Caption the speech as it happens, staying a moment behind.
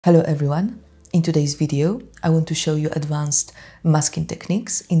Hello everyone, in today's video I want to show you advanced masking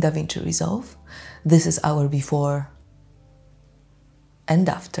techniques in DaVinci Resolve. This is our before and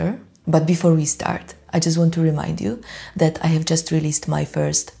after. But before we start, I just want to remind you that I have just released my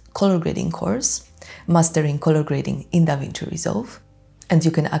first color grading course, Mastering Color Grading in DaVinci Resolve, and you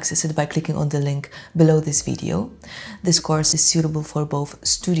can access it by clicking on the link below this video. This course is suitable for both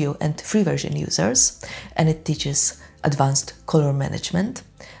studio and free version users, and it teaches advanced color management,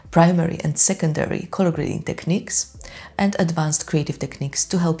 primary and secondary color grading techniques, and advanced creative techniques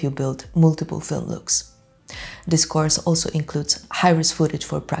to help you build multiple film looks. This course also includes high-res footage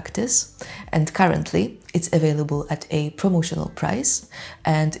for practice, and currently it's available at a promotional price,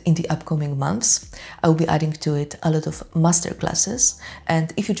 and in the upcoming months I'll be adding to it a lot of masterclasses,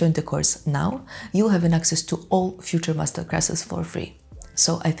 and if you join the course now, you'll have an access to all future masterclasses for free.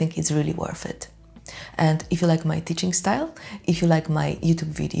 So I think it's really worth it. And if you like my teaching style, if you like my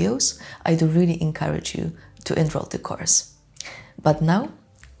YouTube videos, I do really encourage you to enroll the course. But now,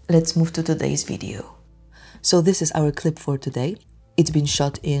 let's move to today's video. So this is our clip for today. It's been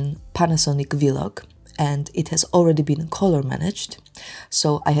shot in Panasonic Vlog and it has already been color managed.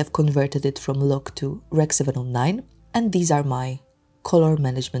 So I have converted it from log to Rec. 709, and these are my color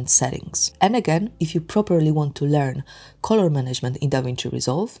management settings. And again, if you properly want to learn color management in DaVinci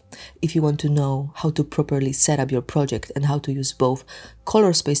Resolve, if you want to know how to properly set up your project and how to use both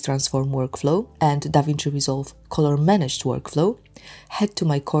Color Space Transform workflow and DaVinci Resolve color managed workflow, head to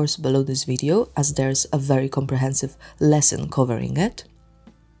my course below this video, as there's a very comprehensive lesson covering it.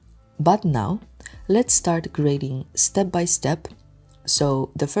 But now, let's start grading step by step.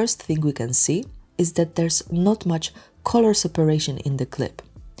 So the first thing we can see is that there's not much color separation in the clip,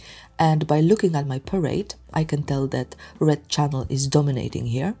 and by looking at my parade I can tell that red channel is dominating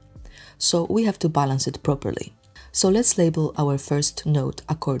here, so we have to balance it properly. So let's label our first note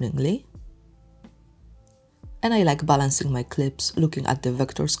accordingly, and I like balancing my clips looking at the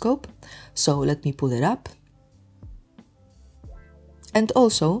vector scope, so let me pull it up. And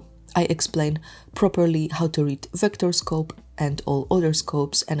also I explain properly how to read vector scope and all other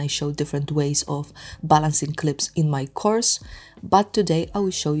scopes, and I show different ways of balancing clips in my course, but today I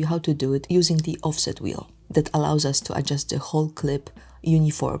will show you how to do it using the offset wheel that allows us to adjust the whole clip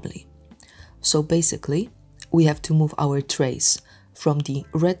uniformly. So basically we have to move our trace from the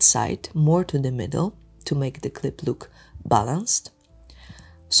red side more to the middle to make the clip look balanced.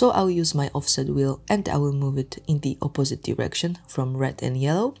 So I'll use my offset wheel and I will move it in the opposite direction from red and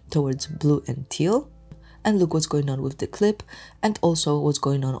yellow towards blue and teal. And look what's going on with the clip and also what's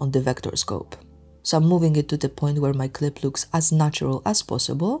going on the vector scope. So I'm moving it to the point where my clip looks as natural as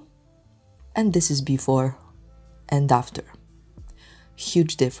possible. And this is before and after.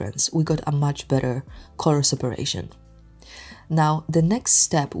 Huge difference. We got a much better color separation. Now the next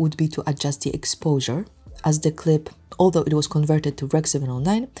step would be to adjust the exposure, as the clip, although it was converted to Rec.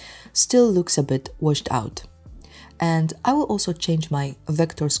 709, still looks a bit washed out. And I will also change my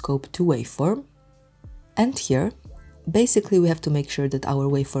vector scope to waveform. And here, basically we have to make sure that our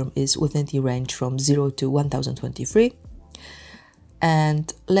waveform is within the range from 0 to 1023.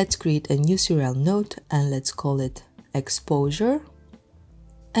 And let's create a new serial node and let's call it exposure.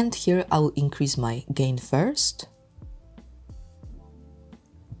 And here I will increase my gain first.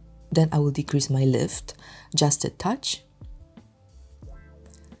 Then I will decrease my lift just a touch.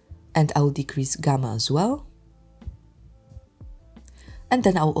 And I will decrease gamma as well. And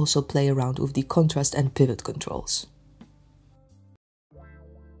then I'll also play around with the contrast and pivot controls.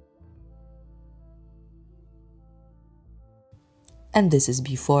 And this is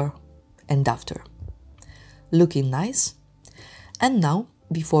before and after. Looking nice. And now,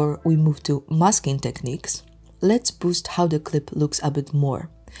 before we move to masking techniques, let's boost how the clip looks a bit more.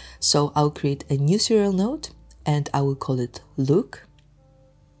 So I'll create a new serial node and I will call it look.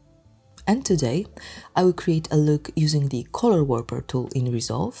 And today, I will create a look using the Color Warper tool in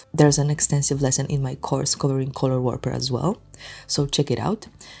Resolve. There's an extensive lesson in my course covering Color Warper as well, so check it out.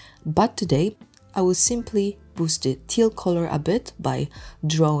 But today, I will simply boost the teal color a bit by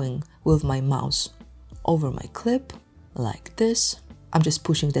drawing with my mouse over my clip, like this. I'm just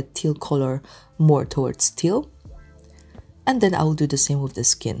pushing that teal color more towards teal. And then I will do the same with the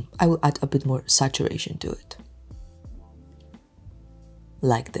skin. I will add a bit more saturation to it.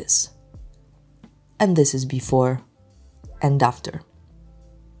 Like this. And this is before and after.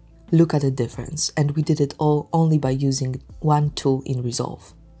 Look at the difference, and we did it all only by using one tool in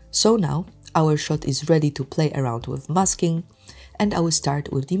Resolve. So now our shot is ready to play around with masking, and I will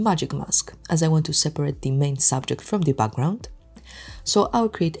start with the magic mask, as I want to separate the main subject from the background. So I will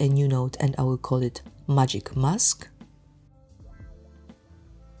create a new node and I will call it magic mask.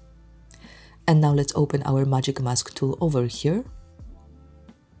 And now let's open our Magic Mask tool over here.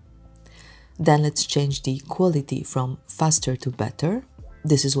 Then let's change the quality from faster to better.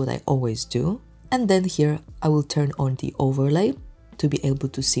 This is what I always do. And then here I will turn on the overlay to be able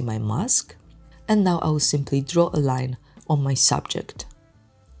to see my mask. And now I will simply draw a line on my subject.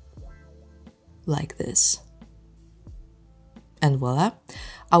 Like this. And voila,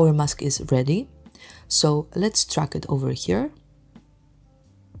 our mask is ready. So let's track it over here.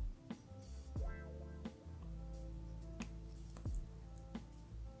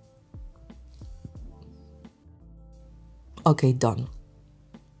 Okay, done.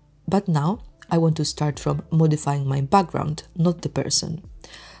 But now I want to start from modifying my background, not the person.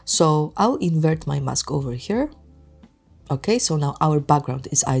 So I'll invert my mask over here. Okay, so now our background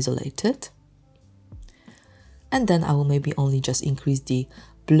is isolated. And then I will maybe only just increase the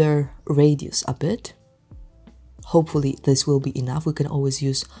blur radius a bit. Hopefully this will be enough. We can always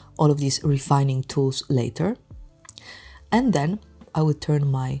use all of these refining tools later. And then I will turn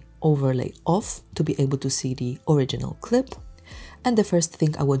my overlay off to be able to see the original clip. And the first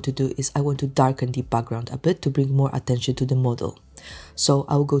thing I want to do is I want to darken the background a bit to bring more attention to the model. So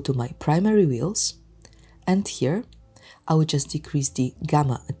I will go to my primary wheels, and here I will just decrease the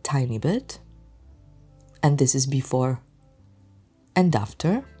gamma a tiny bit. And this is before and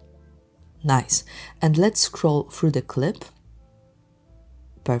after. Nice. And let's scroll through the clip.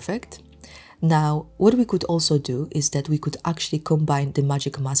 Perfect. Now, what we could also do is that we could actually combine the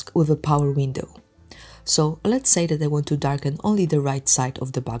Magic Mask with a power window. So let's say that I want to darken only the right side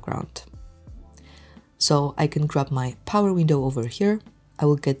of the background. So I can grab my power window over here. I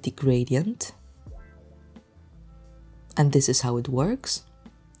will get the gradient. And this is how it works.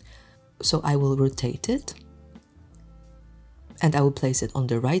 So I will rotate it. And I will place it on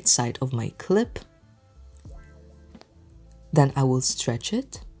the right side of my clip. Then I will stretch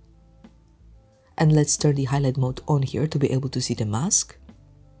it. And let's turn the highlight mode on here to be able to see the mask.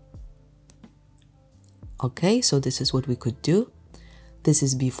 Okay, so this is what we could do. This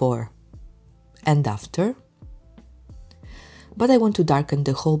is before and after. But I want to darken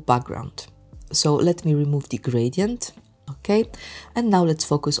the whole background. So let me remove the gradient. Okay, and now let's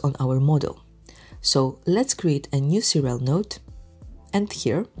focus on our model. So let's create a new serial node. And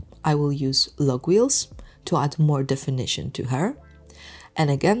here I will use log wheels to add more definition to her. And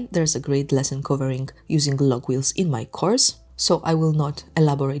again, there's a great lesson covering using log wheels in my course, so I will not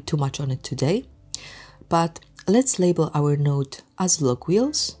elaborate too much on it today. But let's label our node as log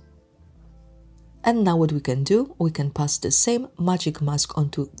wheels. And now what we can do, we can pass the same Magic Mask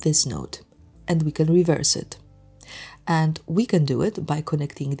onto this node, and we can reverse it. And we can do it by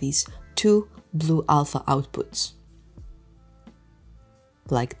connecting these two blue alpha outputs.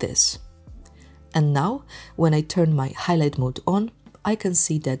 Like this. And now, when I turn my highlight mode on, I can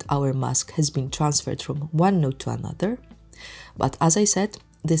see that our mask has been transferred from one node to another. But as I said,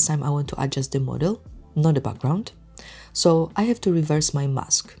 this time I want to adjust the model, not the background. So I have to reverse my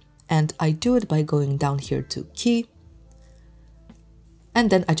mask. And I do it by going down here to Key.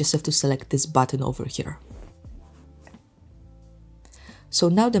 And then I just have to select this button over here. So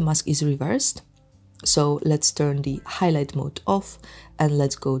now the mask is reversed. So let's turn the highlight mode off and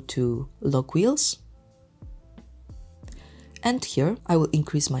let's go to log wheels. And here I will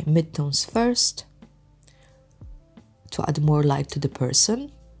increase my midtones first to add more light to the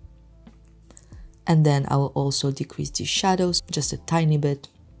person. And then I will also decrease the shadows just a tiny bit.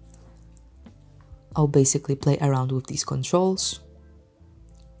 I'll basically play around with these controls.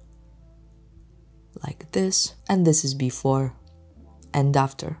 Like this. And this is before and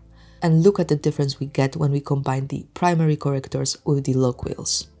after. And look at the difference we get when we combine the primary correctors with the log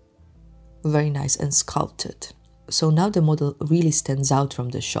wheels. Very nice and sculpted. So now the model really stands out from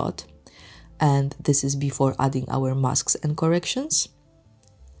the shot. And this is before adding our masks and corrections.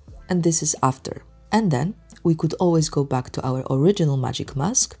 And this is after. And then we could always go back to our original Magic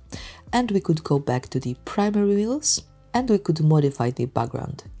Mask. And we could go back to the primary wheels. And we could modify the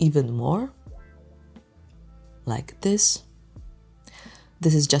background even more. Like this.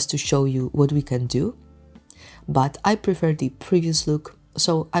 This is just to show you what we can do. But I prefer the previous look,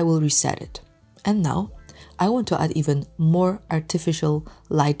 so I will reset it. And now I want to add even more artificial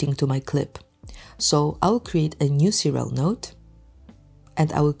lighting to my clip. So I will create a new serial node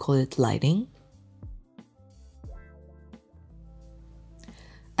and I will call it lighting.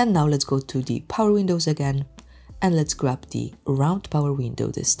 And now let's go to the power windows again and let's grab the round power window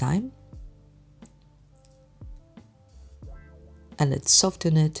this time. And let's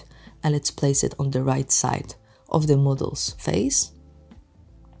soften it and let's place it on the right side of the model's face.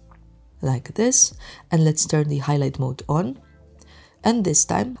 Like this. And let's turn the highlight mode on. And this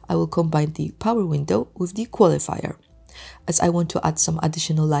time I will combine the power window with the qualifier, as I want to add some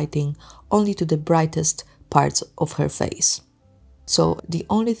additional lighting only to the brightest parts of her face. So the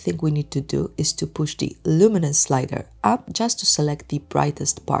only thing we need to do is to push the luminance slider up just to select the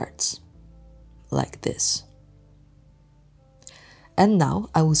brightest parts, like this. And now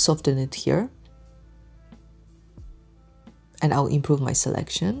I will soften it here, and I'll improve my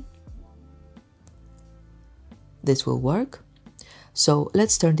selection. This will work. So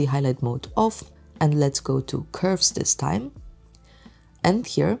let's turn the highlight mode off and let's go to curves this time. And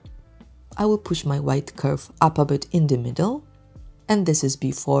here I will push my white curve up a bit in the middle, and this is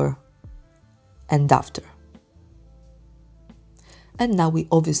before and after. And now we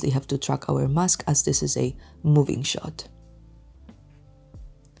obviously have to track our mask, as this is a moving shot.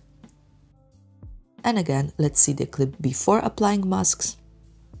 And again, let's see the clip before applying masks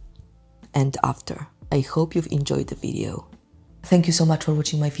and after. I hope you've enjoyed the video. Thank you so much for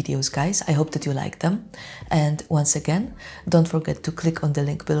watching my videos, guys. I hope that you like them. And once again, don't forget to click on the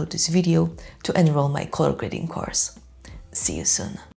link below this video to enroll my color grading course. See you soon.